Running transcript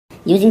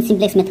Using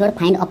simplex method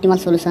find optimal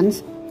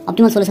सोलुसन्स।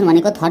 Optimal solution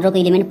भनेको third रोको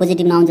element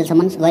positive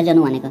नआउन्जेलसम्म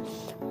गरिरहनु भनेको।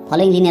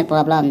 Following linear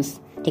problems.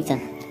 ठिक छ,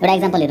 एउटा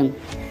एक्जाम्पल हेरौँ।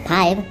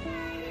 5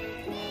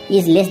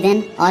 is less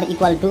than or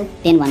equal to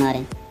 10 भन्नु अरे।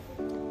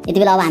 यति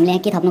बेला अब हामीले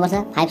यहाँ के थप्नुपर्छ?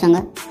 5 सँग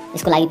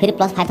यसको लागि फेरि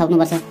प्लस 5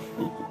 थप्नुपर्छ।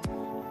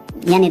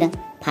 यहाँनिर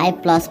 5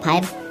 +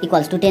 5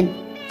 = 10।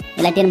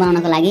 यसलाई 10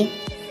 बनाउनको लागि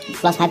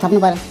प्लस 5 थप्नु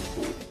पर्यो।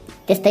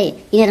 त्यस्तै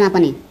यिनीहरुमा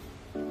पनि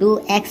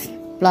 2x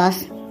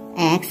 +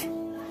 x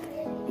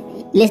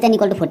less than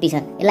equal to 40 छ।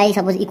 यसलाई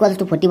सपोज इक्वल्स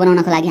टु 40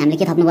 बनाउनको लागि हामीले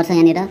के थप्नुपर्छ?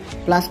 यहाँनिर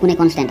प्लस कुनै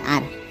कन्स्ट्यान्ट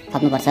r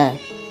थप्नुपर्छ।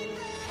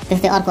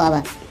 त्यस्तै अर्को अब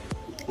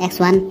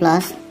x1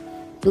 +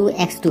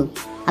 2x2।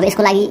 अब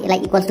यसको लागि यसलाई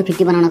इक्वल्स टु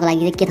 50 बनाउनको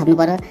लागि के थप्नु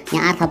पर्यो?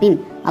 यहाँ r थपिम।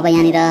 अब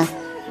यहाँनिर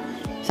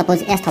सपोज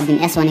s थप्दिम।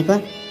 s भनेको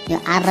यो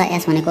r र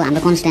s भनेको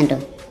हाम्रो कन्स्ट्यान्ट हो।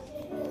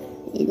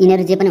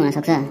 यिनीहरू जे पनि हुन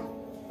सक्छ,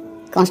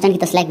 कन्स्ट्यान्ट कि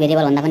त स्ल्याक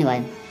भेरिएबल भन्दा पनि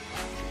भयो।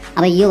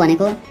 अब यो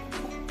भनेको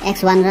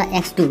x1 र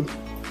x2।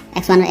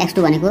 x1 र x2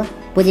 भनेको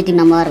पोजिटिभ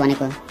नम्बर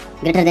भनेको,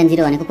 ग्रेटर देन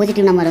 0 भनेको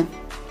पोजिटिभ नम्बर हो।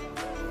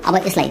 अब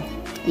यसलाई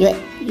यो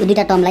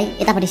दुईटा टर्मलाई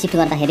यतापट्टि शिफ्ट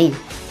गर्दाखेरि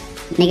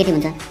नेगेटिभ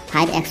हुन्छ।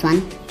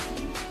 5x1 -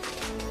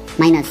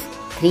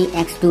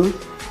 3x2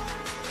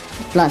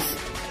 प्लस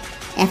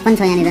f पनि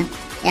छ यहाँनिर,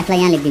 f लाई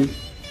यहाँ लेख्दिम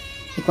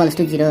इक्वल्स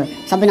टु 0।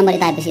 सबै नम्बर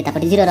यता आएपछि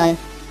यतापट्टि 0 रह्यो।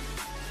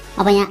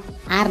 अब यहाँ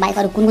r बाहेक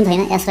अरू कुन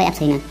छैन? s र f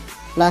छैन।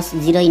 प्लस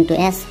 0 ×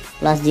 s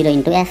प्लस 0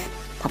 × f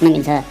थप्न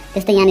मिल्छ।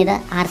 त्यस्तै यहाँनिर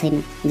r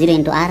छैन,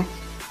 0 × r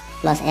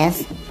plus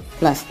s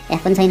plus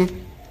f पनि छैन,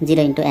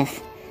 0 × f।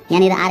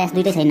 यहाँनिर r s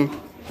दुइटै छैन,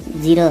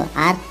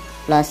 0r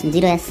प्लस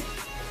 0s।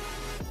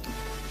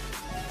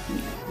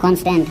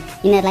 कन्स्ट्यान्ट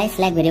यिनीहरूलाई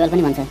स्ल्याक भेरिएबल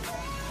पनि भन्छ।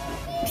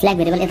 स्ल्याक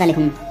भेरिएबल यता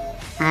लेखौँ,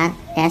 r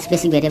s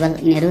बेसिक भेरिएबल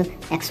यिनीहरू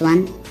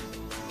x1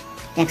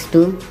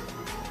 x2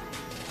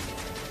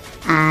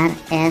 r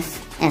s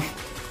f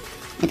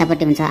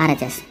यतापट्टि हुन्छ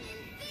RHS।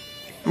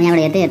 अब यहाँबाट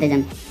हेर्दै हेर्दै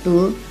जाऊँ।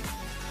 2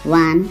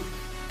 1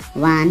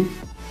 1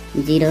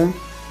 0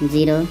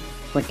 0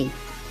 40।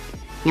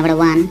 यहाँबाट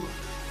 1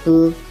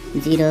 2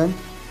 0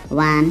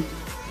 1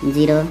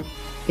 0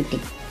 50।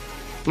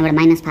 यहाँबाट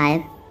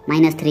 -5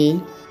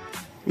 -3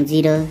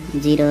 0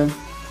 0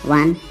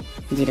 1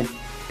 0।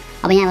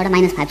 अब यहाँबाट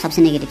 -5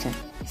 सबसे नेगेटिभ छ,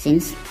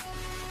 since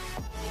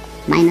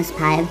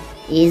 -5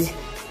 is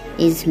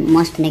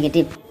most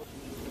negative.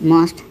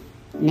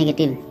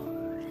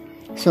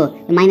 So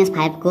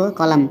 -5 को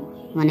कलम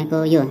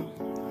भनेको यो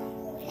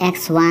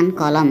x1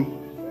 कलम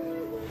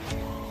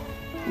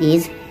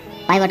इज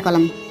पाइभट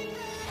कलम।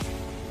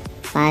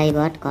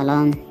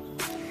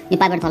 यो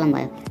पाइभट कलम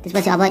भयो।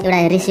 त्यसपछि अब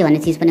एउटा रेसियो भन्ने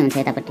चिज पनि हुन्छ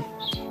यतापट्टि।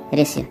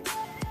 रेसियो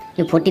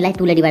यो 40 लाई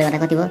 2 ले डिभाइड गर्दा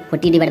कति भयो?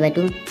 40 /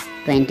 2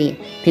 20।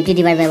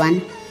 50 /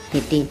 1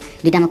 50।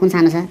 दुईटामा कुन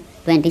सानो छ?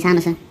 20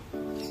 सानो छ।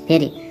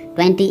 फेरि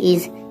 20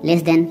 इज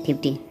लेस देन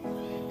 50।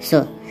 सो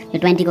यो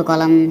 20 को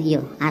कलम यो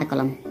r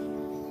कलम।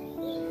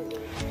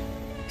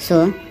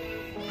 सो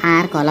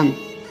r कलम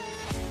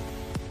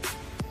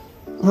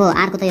हो,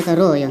 r को त यो त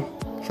रो हो। यो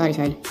sorry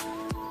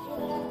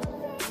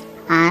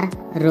r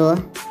row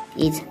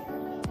is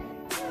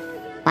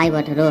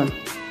pivot row,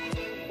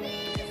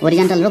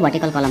 horizontal row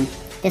vertical कलम।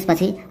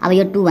 त्यसपछि अब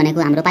यो 2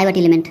 भनेको हाम्रो pivot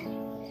element.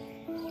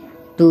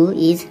 2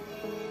 is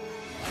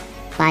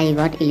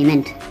pivot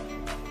element.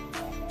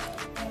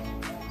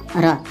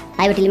 र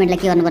पाइभट इलिमेन्टलाई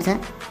के गर्नुपर्छ?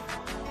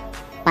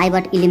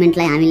 पाइभट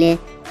इलिमेन्टलाई हामीले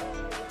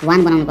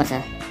 1 बनाउनुपर्छ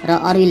र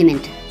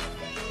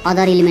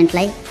अदर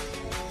इलिमेन्टलाई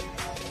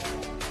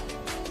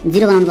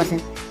 0 बनाउनुपर्छ।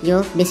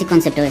 यो बेसिक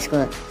कन्सेप्ट हो यसको।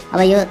 अब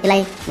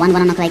यसलाई 1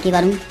 बनाउनको लागि के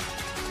गरौँ?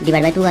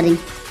 डिभाइड बाई 2 गरिदिउँ।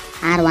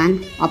 r1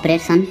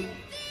 operation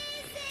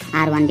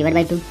r1 divide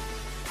by 2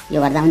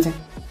 यो गर्दा हुन्छ।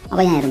 अब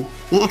यहाँ हेरौँ,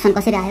 यहाँ x1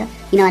 कसरी आयो?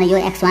 किनभने यो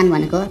x1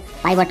 भनेको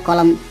पाइभट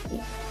कलम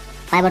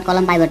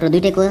रो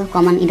दुइटैको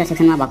कमन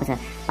इन्टरसेक्सनमा भएको छ।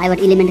 पाइभट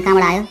इलिमेन्ट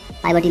कहाँबाट आयो?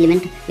 पाइभट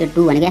इलिमेन्ट यो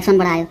 2 भनेको x1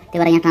 बाट आयो, त्यही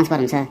भएर यहाँ ट्रान्सफर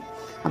हुन्छ।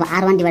 अब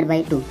r1 divide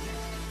by 2,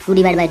 2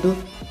 divide by 2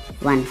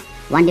 1,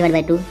 1 divide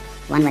by 2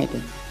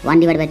 1/2, 1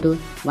 divide by 2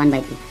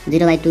 1/2,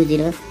 0/2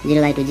 0,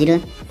 0/2 0,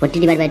 40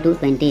 divide by 2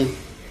 20।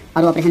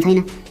 अरू अपरेसन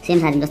छैन, सेम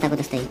सारिम जस्ताको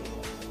तस्तै,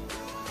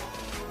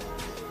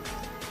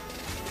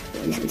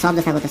 सब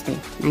जस्ताको तस्तै।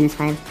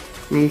 -5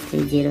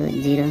 -3 0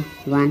 0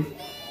 1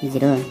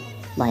 0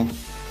 भयो।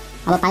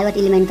 अब पाइभट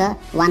इलिमेन्ट त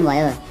 1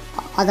 भयो।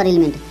 अदर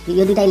इलिमेन्ट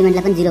यो दुईटा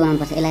इलिमेन्टलाई पनि 0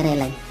 बनाउनुपर्छ, यसलाई र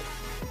यसलाई।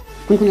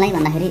 कुनलाई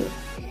भन्दाखेरि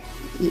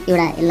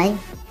एउटा यसलाई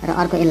र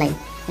अर्को यसलाई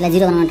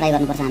 0 बनाउन ट्राई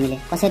गर्नुपर्छ हामीले।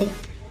 कसरी?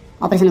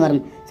 अपरेसन गरौँ।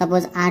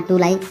 सपोज r2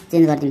 लाई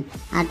चेन्ज गरिदिउँ।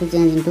 r2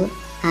 change into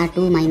r2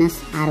 -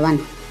 r1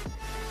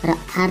 र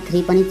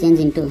r3 पनि change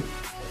into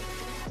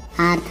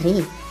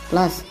r3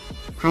 plus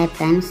 5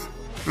 times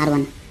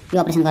r1। यो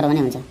अपरेसन गरौँ भने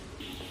हुन्छ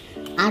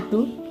r2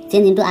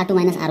 change into r2 -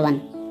 r1।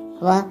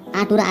 अब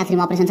r2 र r3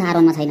 मा अपरेसन छ,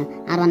 r1 मा छैन।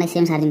 r1 लाई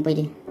सेम सारिदिउँ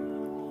पहिले,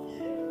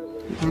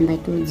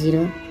 1/2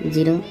 0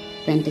 0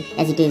 20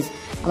 एज इट इज।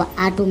 अब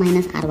r2 -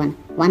 r1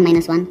 1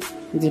 - 1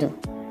 0,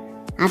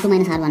 r2 -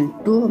 r1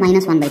 2 -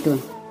 1/2,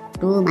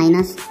 2 -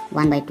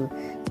 1/2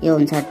 यो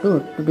हुन्छ 2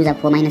 2 2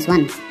 4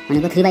 -1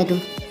 भनेको 3/2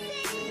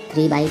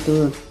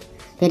 3/2।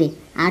 फेरि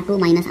r2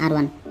 -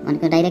 r1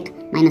 भनेको direct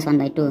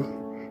 -1/2,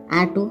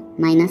 r2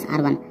 -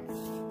 r1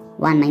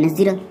 1 minus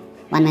 0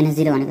 1 minus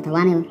 0 भनेको त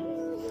 1 हो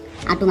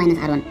R2 minus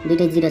R1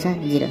 दुईटै 0 छ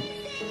 0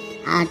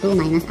 R2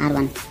 minus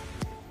R1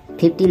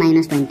 50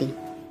 minus 20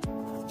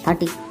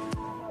 30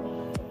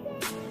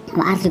 अब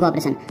R3 को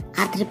operation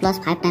R3 plus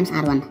 5 times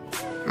R1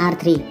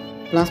 R3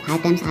 plus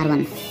 5 times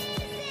R1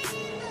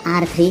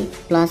 R3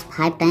 plus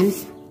 5 times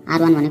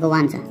R1 भनेको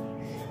 1 छ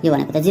यो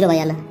भनेको त 0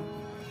 भइहाल्यो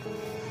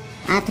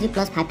R3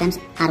 plus 5 times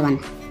R1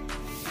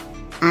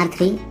 R3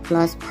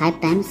 plus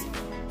 5 times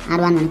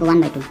R1 भनेको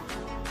 1/2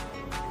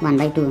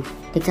 1/2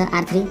 ठीक छ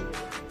R3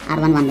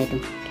 R1 1/2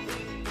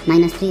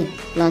 minus 3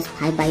 plus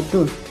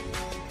 5/2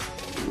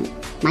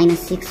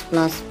 minus 6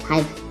 plus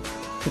 5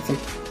 ठीक छ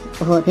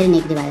हो फेरि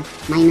नेगेटिभ आयो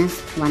minus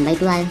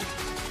 1/2 आयो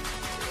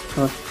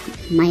हो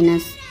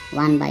minus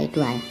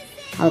 1/2 आयो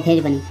अब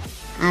फेरि पनि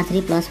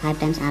R3 plus 5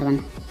 times R1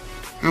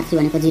 R3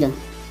 भनेको 0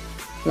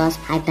 plus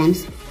 5 times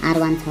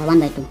R1 छ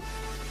 1/2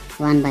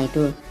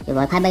 1/2 यो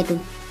भयो 5/2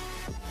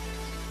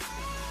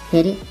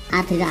 फेरि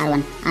R3 र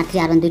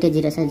R1 दुईटै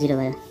 0 छ 0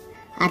 भयो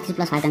R3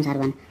 plus 5 times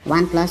R1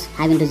 1 plus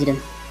 5 into 0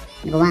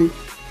 भनेको 1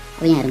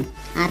 अब यहाँ हेरौँ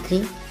R3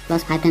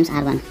 plus 5 times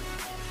R1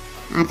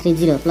 R3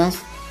 0 plus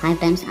 5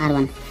 times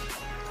R1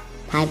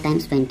 5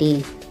 times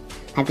 20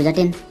 5 to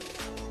 10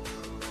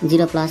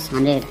 0 plus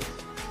 100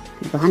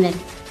 100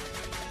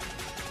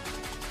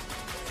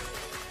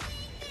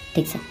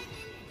 ठीक छ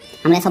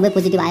हामीलाई सबै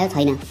पोजिटिभ आयो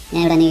छैन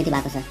यहाँ एउटा नेगेटिभ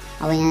आएको छ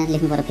अब यहाँ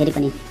लेख्नु पर्यो फेरि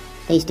पनि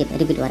त्यही स्टेप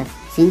रिपिट गरेर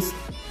since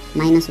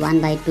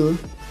 -1/2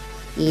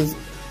 is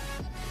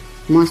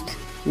most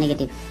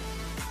negative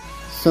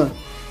so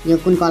यो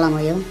कुन कलम हो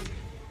यो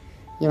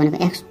भनेको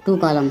x2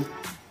 कलम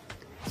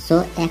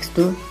सो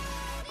x2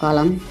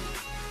 कलम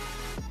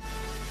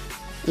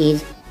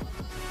इज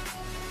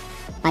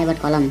पाइभट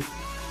कलम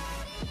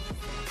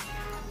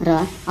र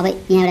अब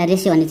यहाँ एउटा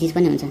रेसियो भन्ने चिज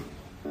पनि हुन्छ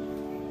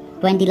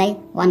 20 लाई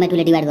 1/2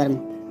 ले डिभाइड गरौँ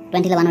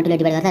 20 लाई 1/2 ले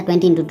डिभाइड गर्दा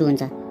 20 into 2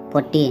 हुन्छ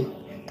 40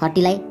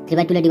 30 लाई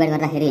 3/2 ले डिभाइड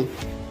गर्दाखेरि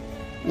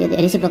यो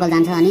रेसिप्रोकल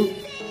जान्छ अनि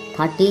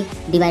 30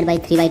 डिभाइड बाइ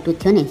 3/2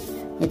 थियो नि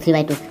यो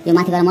 3/2 यो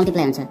माथि गएर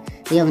मल्टिप्लाई हुन्छ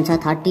यो हुन्छ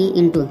 30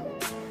 into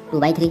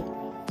 2/3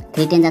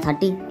 3 10 जा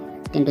 30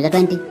 10 2 जा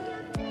 20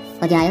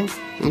 कति आयो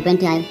यहाँ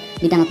 20 आयो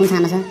दुईटामा कुन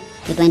सानो छ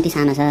यो 20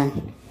 सानो छ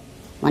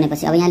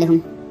भनेपछि अब यहाँ लेखौँ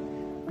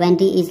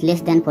 20 is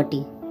less than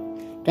 40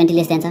 20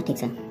 less than छ ठीक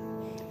छ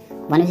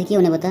भनेपछि के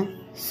हुने भयो त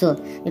सो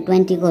यो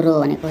 20 को रो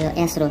भनेको यो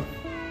एस रो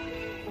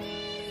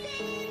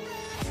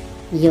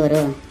यो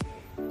रो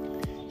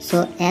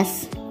so S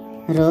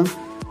row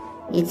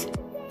is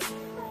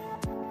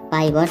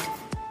pivot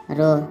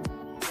रो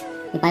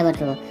यो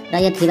पाइभट रो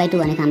र यो 3/2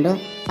 भनेको हाम्रो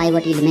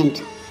पाइभट इलिमेन्ट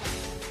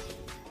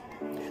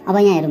अब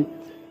यहाँ हेरौँ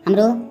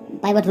हाम्रो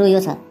पाइभट रो यो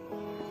छ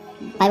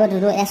पाइभट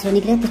रो एस रो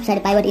निक्ल्यो त्यस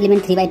पछाडि पाइभट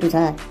इलिमेन्ट 3/2 छ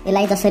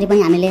यसलाई जसरी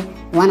पनि हामीले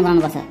 1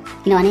 बनाउनुपर्छ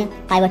किनभने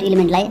पाइभट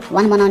इलिमेन्टलाई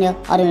 1 बनाउने हो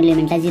अरू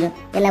इलिमेन्टलाई 0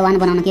 यसलाई 1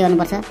 बनाउन के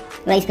गर्नुपर्छ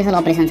एउटा स्पेशल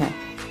अपरेसन छ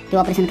त्यो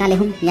अपरेसन कहाँ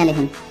लेखौँ यहाँ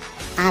लेखौँ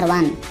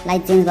R1 लाई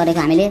चेन्ज गरेको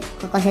हामीले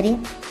कसरी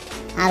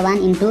R1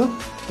 into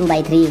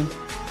 2/3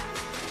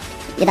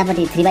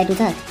 यतापट्टि 3/2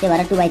 छ त्यही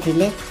भएर 2/3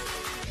 ले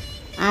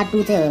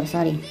R2 चाहिँ हो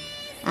सरी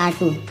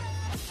R2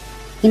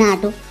 किन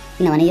R2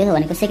 किनभने यो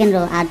भनेको सेकेन्ड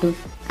रो R2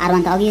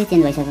 R1 त अघि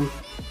चेन्ज भइसक्यो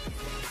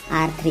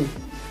R3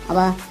 अब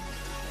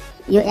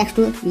यो x2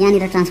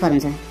 यहाँनिर ट्रान्सफर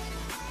हुन्छ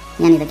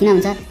यहाँनिर किन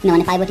हुन्छ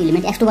किनभने पाइभट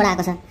इलिमेन्ट x2 बाट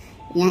आएको छ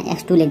यहाँ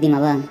x2 लेख्दिउँ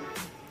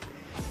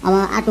अब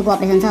R2 को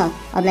अपरेसन छ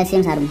अरूलाई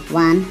सेम सारौँ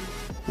 1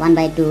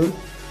 1/2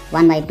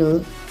 1/2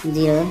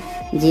 0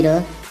 0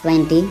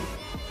 20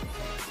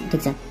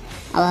 ठीक छ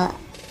अब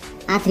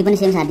R3 पनि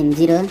सेम सारिदिउँ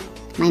 0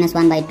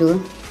 -1/2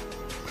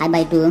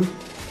 5/2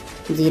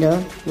 0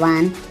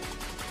 1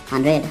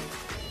 100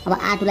 अब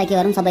R2 लाई के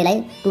गरौँ सबैलाई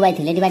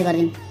 2/3 ले डिभाइड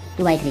गरिदिउँ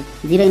 2/3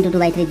 0 into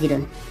 2/3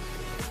 0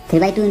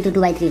 3/2 into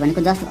 2/3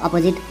 भनेको जस्ट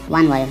अपोजिट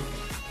 1 भयो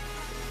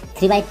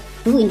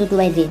 3/2 into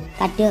 2/3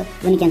 काट्यो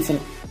पनि क्यान्सल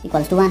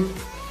इक्वल्स टु 1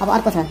 अब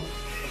अर्को छ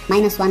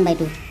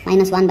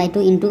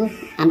 -1/2 इन्टु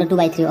हाम्रो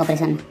 2/3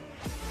 अपरेसन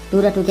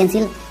 2 र 2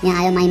 क्यान्सल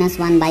यहाँ आयो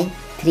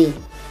 -1/3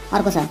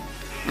 अर्को छ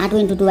R2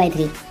 into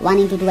 2/3 1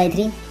 into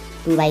 2/3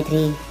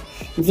 2/3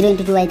 0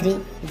 into 2/3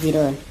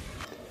 0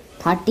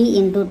 30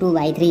 into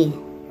 2/3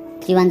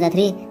 3 1 जा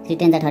 3 3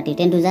 10 जा 30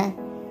 10 2 जा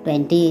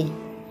 20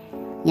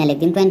 यहाँ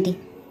लेख्दिउँ 20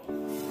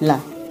 ल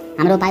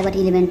हाम्रो पाइभट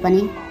इलिमेन्ट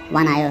पनि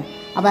 1 आयो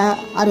अब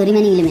अरू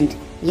रिमेनिङ इलिमेन्ट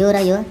यो र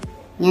यो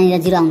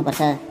यहाँनिर 0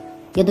 आउनुपर्छ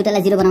यो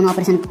दुईटालाई 0 बनाउनु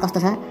अपरेसन कस्तो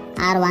छ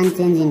R1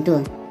 change into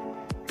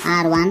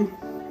R1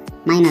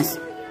 minus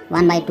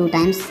 1/2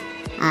 times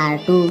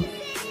R2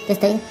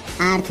 त्यस्तै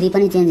R3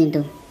 पनि change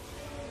into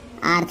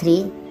R3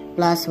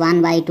 plus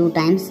 1/2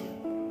 times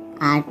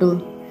R2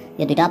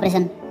 यो दुईटा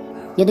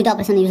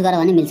अपरेसन युज गर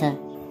भने मिल्छ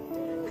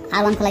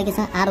R1 को लागि के छ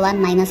R1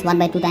 minus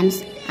 1/2 times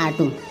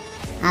R2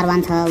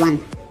 R1 छ 1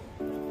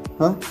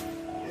 हो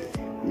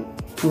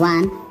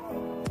 1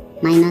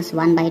 माइनस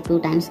 1/2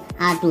 टाइम्स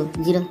R2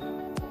 0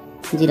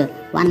 0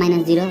 1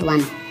 माइनस 0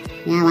 1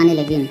 यहाँ 1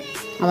 लेख्दिउँ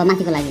अब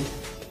माथिको लागि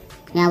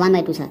यहाँ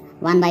 1/2 छ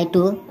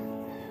 1/2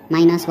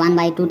 माइनस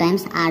 1/2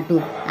 टाइम्स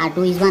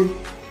R2 इज 1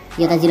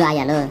 यो त 0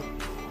 आइहाल्यो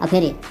अब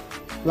फेरि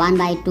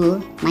 1/2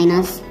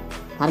 minus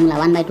formula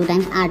 1/2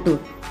 times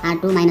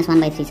R2 minus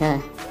 1/3 छ।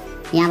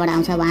 यहाँबाट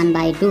आउँछ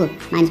 1/2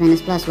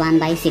 माइनस प्लस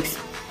 1/6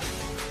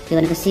 त्यो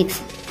भनेको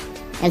 6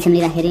 एलसिएम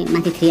लिँदाखेरि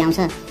माथि 3 आउँछ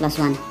प्लस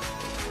 1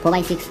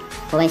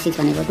 4/6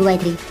 भनेको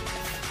 2/3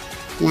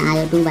 यहाँ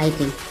आयो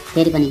 2/3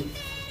 फेरि पनि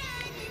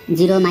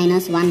 0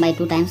 माइनस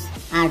 1/2 टाइम्स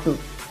R2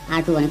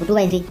 भनेको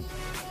 2/3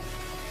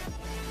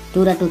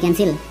 2 र 2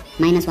 क्यान्सिल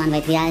माइनस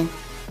 1/3 आयो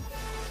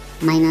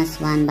माइनस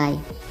 1/3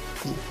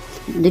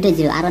 दुइटै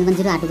 0 R1 पनि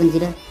 0 R2 पनि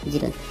 0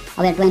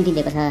 अब यहाँ 20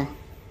 दिएको छ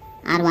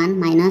R1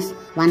 माइनस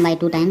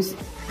 1/2 टाइम्स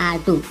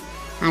R2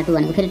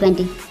 भनेको फेरि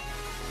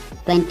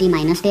 20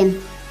 माइनस 10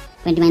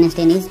 20 माइनस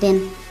 10 इज 10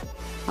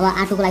 अब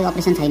R2 को लागि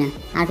अपरेसन छैन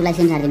R2 लाई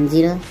सेम छाड्दियौँ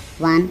 0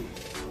 1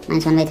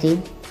 माइनस 1/3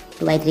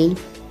 2/3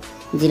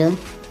 0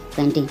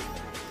 20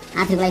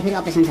 R3 को लागि फेरि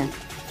अपरेसन छ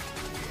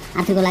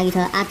R3 को लागि छ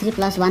R3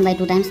 plus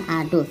 1/2 times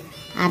R2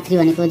 R3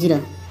 भनेको 0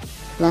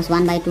 प्लस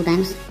 1/2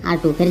 टाइम्स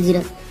R2 फेरि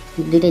 0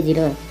 दुइटै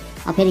 0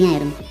 अब फेरि यहाँ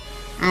हेरौँ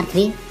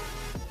R3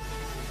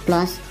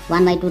 प्लस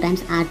 1/2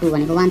 टाइम्स R2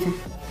 भनेको 1 छ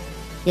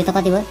यो त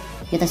कति भयो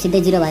यो त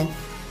सिधै 0 भयो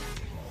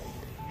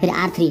फेरि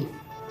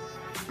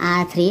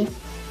R3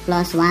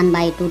 plus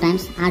 1/2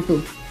 times R2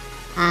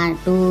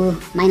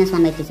 minus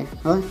 1/3 छ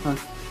हो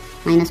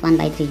माइनस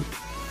 1/3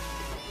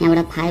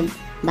 यहाँबाट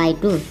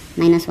 5/2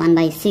 minus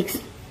 1/6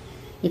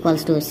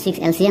 equals two 6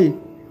 LCM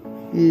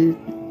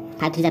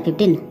 5 3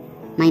 15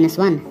 minus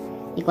 1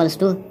 equals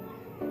two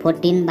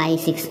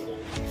 14/6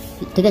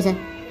 ठिकै छ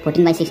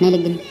 14/6 नै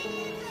लेखिदिउँ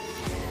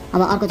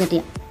अब अर्कोचोटि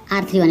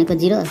R3 भनेको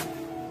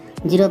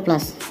 0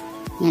 प्लस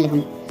यहाँ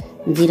लेखौँ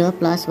 0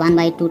 प्लस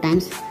 1/2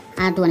 टाइम्स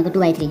R2 भनेको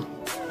 2/3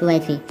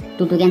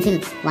 2 क्यान्सिल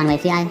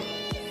 1/3 आयो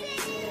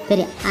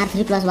फेरि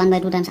R3 प्लस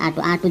 1/2 टाइम्स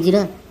R2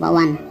 0 वा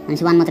 1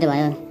 भनेपछि 1 मात्रै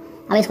भयो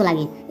अब यसको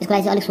लागि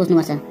चाहिँ अलिक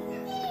सोच्नुपर्छ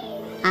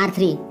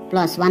R3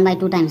 plus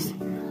 1/2 times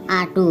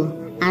R2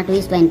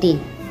 is 20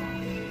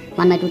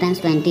 1/2 times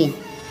 20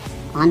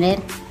 100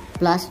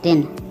 plus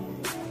 10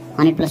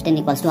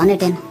 equals two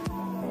 110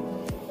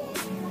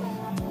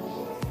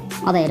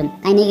 अब हेरौँ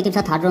कहीँ नेगेटिभ छ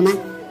थर्ड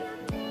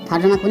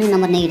रोमा कुनै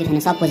नम्बर नेगेटिभ छैन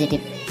सब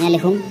पोजिटिभ यहाँ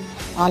लेखौँ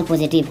all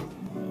positive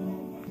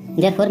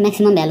therefore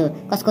maximum value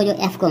कसको यो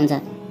f को हुन्छ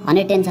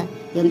 110 छ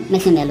यो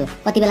म्याक्सिमम भ्यालु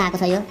कति बेला आएको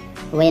छ यो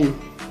when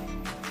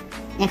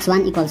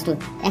x1 equals two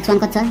x1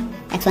 कति छ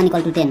x1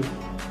 equal two 10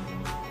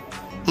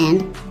 and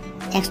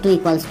x2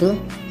 equals two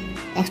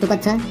x2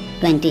 कति छ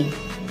 20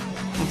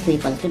 x2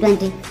 इक्वल्स टू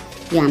 20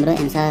 यो हाम्रो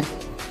एन्सर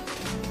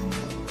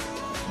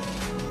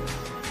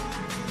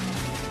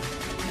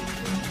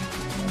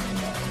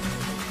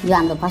यो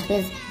हाम्रो फर्स्ट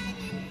पेज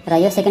र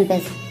यो second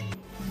page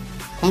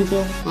thank you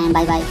and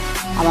by by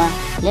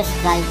अब लेट्स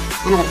ट्राई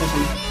अनदर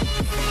क्वेसन